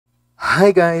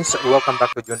Hi guys, welcome back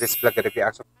to Junrys vlog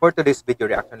reaction. For today's video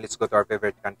reaction, let's go to our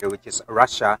favorite country, which is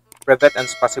Russia. Privet and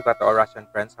spasiba to our Russian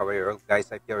friends. How are you all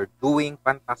guys? I hope you're doing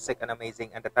fantastic and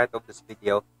amazing. And the title of this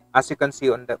video, as you can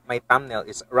see on my thumbnail,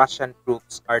 is Russian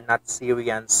troops are not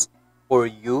Syrians for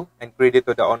you. And credit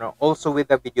to the owner also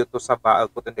with the video to Saba. I'll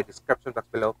put in the description box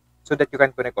below so that you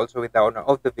can connect also with the owner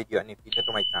of the video. And if you're new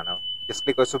to my channel, just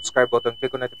click on subscribe button,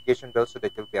 click on notification bell so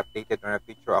that you'll be updated on our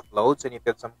future uploads. And if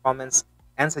you have some comments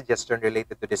and suggestion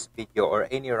related to this video or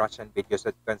any Russian videos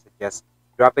that you can suggest,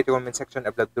 drop it in the comment section.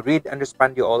 I'd love to read and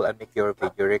respond you all and make your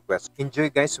video request. Enjoy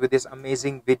guys with this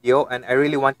amazing video, and I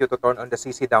really want you to turn on the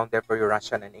CC down there for your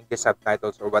Russian and English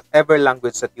subtitles or whatever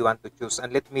language that you want to choose.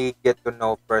 And let me get to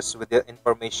know first with the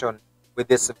information with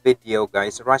this video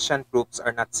guys. Russian troops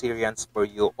are not Syrians for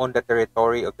you. On the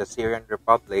territory of the Syrian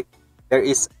Republic, there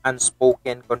is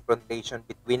unspoken confrontation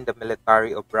between the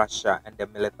military of Russia and the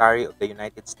military of the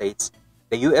United States.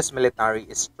 The U.S. military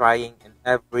is trying in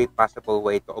every possible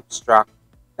way to obstruct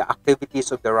the activities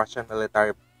of the Russian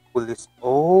military police.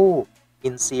 Oh,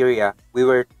 in Syria, we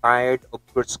were tired of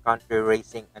cross-country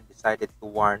racing and decided to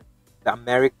warn the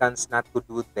Americans not to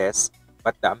do this,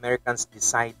 but the Americans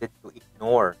decided to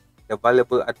ignore the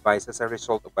valuable advice as a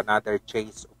result of another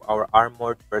chase of our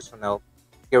armored personnel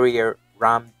carrier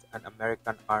rammed an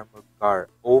American armored car.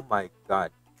 Oh my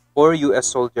God. 4 U.S.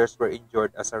 soldiers were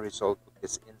injured as a result of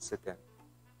this incident.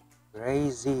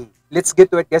 Crazy. Let's get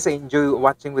to it guys. I enjoy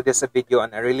watching with this video,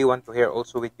 and I really want to hear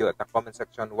also with you at the comment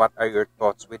section what are your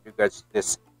thoughts with regards to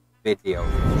this video.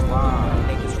 Wow,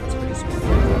 thank you so much for this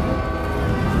video.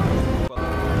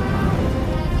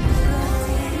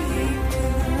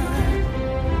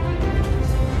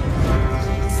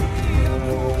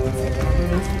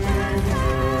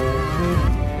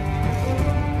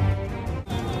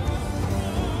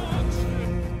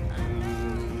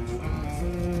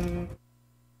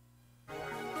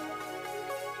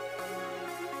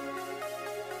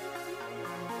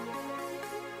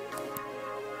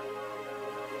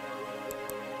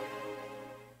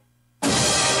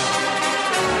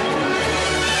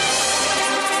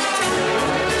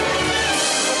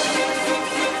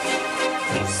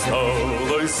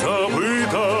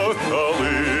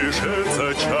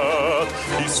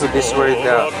 So this were the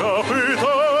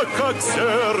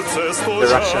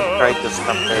Russian tried to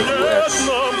stop the US,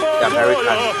 the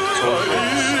American soldiers.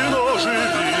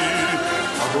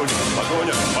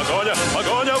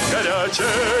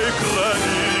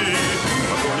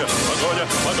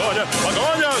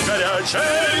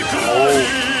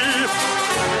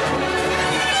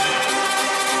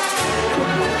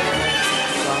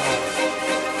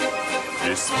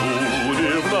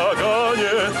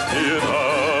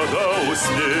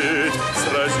 Успеть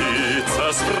сразиться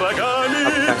с врагами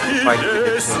и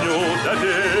песню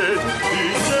допеть. И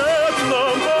нет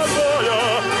нам покоя,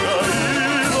 гори,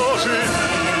 но живи.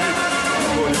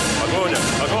 Погоня,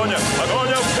 погоня,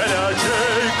 погоня в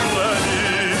горячей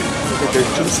крови.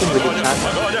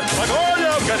 Погоня,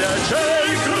 погоня в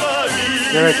горячей крови.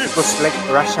 There it was like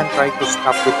Russian tried to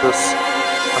stop with those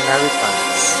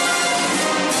Americans.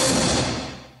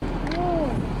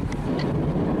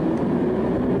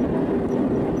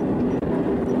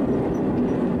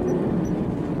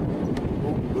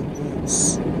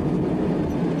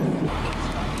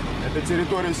 Это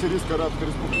территория Сирийской-Арабской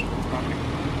Республики.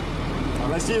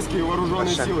 Российские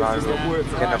вооруженные силы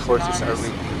здесь находятся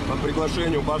по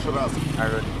приглашению Башара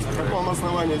Асада. На каком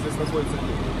основании здесь находится?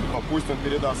 Пусть он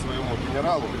передаст своему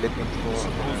генералу, что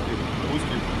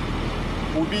русские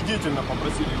убедительно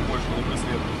попросили их больше не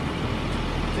преследовать.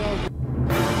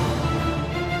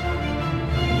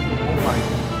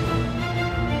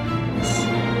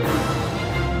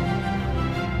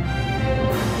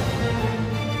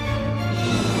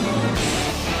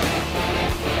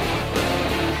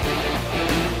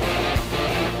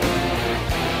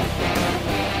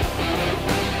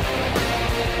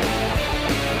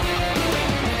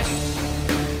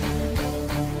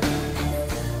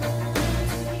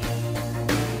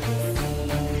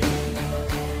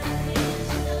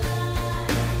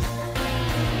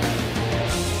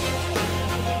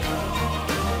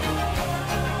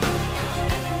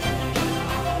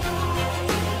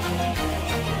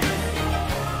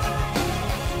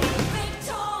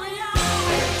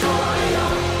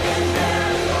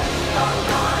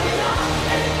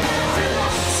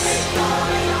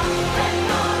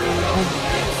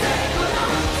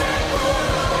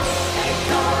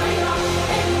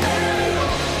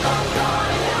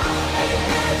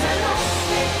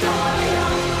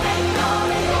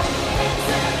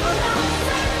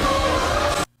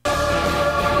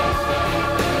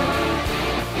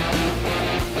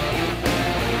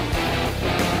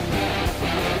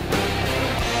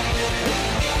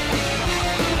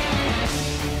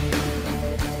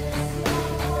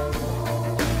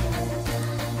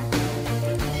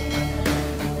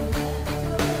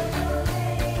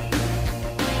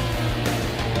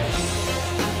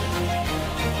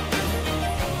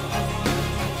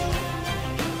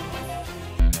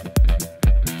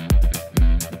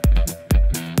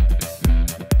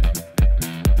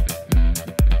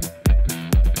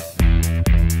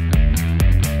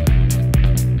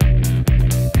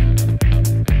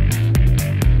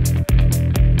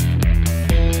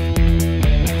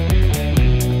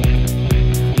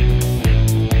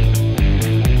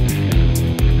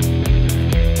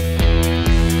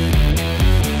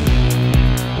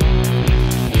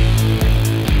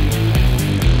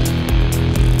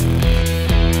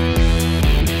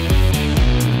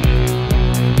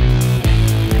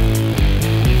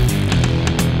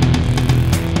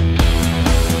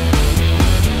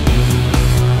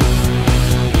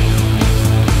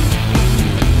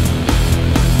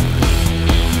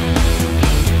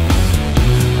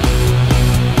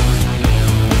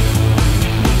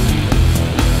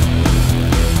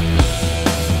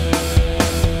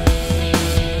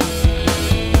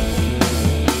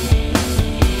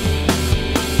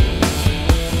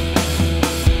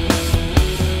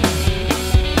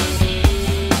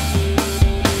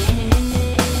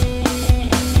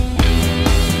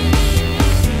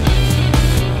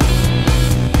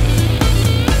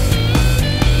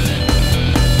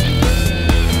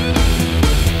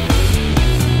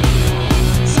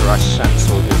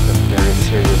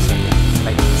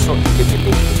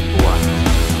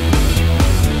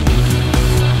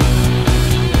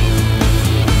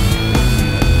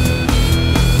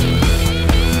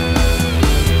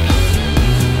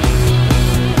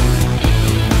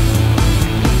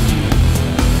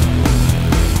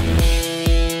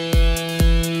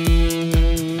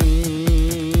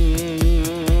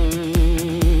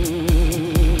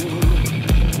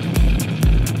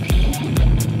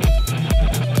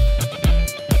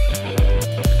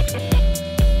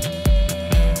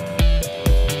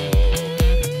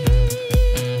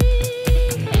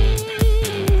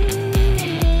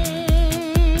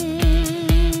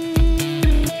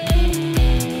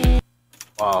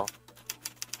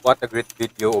 what a great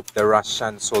video of the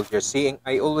Russian soldiers. Seeing,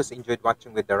 I always enjoyed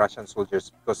watching with the Russian soldiers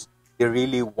because they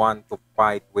really want to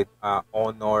fight with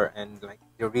honor, and like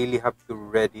they really have to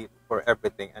ready for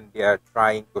everything, and they are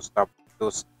trying to stop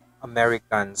those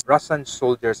Americans. Russian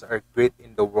soldiers are great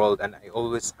in the world, and I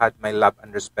always had my love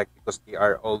and respect because they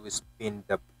are always been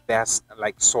the best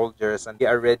like soldiers, and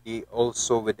they are ready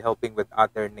also with helping with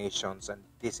other nations. And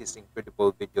this is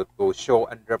incredible video to show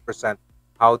and represent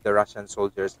how the Russian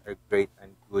soldiers are great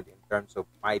and good in terms of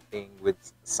fighting with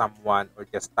someone or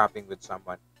just stopping with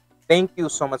someone. Thank you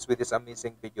so much with this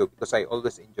amazing video because I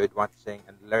always enjoyed watching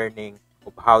and learning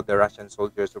of how the Russian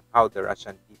soldiers, of how the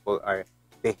Russian people are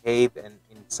behave and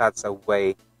in such a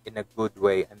way, in a good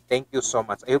way. And thank you so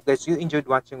much. I hope guys you enjoyed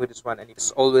watching with this one, and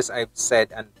as always I've said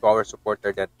and to our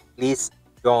supporter that please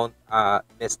don't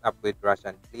mess up with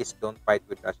Russian. Please don't fight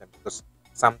with Russian because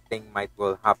something might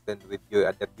will happen with you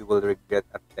that you will regret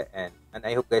at the end. And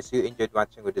I hope guys you enjoyed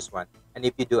watching with this one, and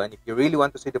if you do, and if you really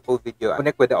want to see the full video,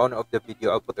 connect with the owner of the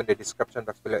video. I'll put on the description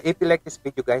box below. If you like this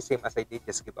video guys, same as I did,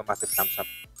 just give a massive thumbs up,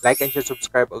 like and share,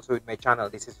 subscribe also with my channel.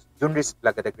 This is Junrys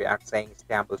React saying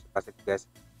stay humble, stay positive guys.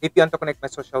 If you want to connect, my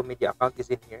social media account is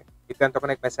in here. If you want to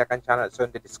connect my second channel, it's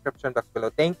in the description box below.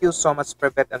 Thank you so much,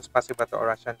 Privet, and SPASIBO to our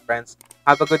Russian friends.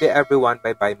 Have a good day everyone.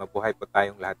 Bye bye. Mabuhay po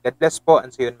tayong lahat. God bless po,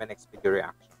 and see you in my next video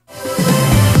reaction.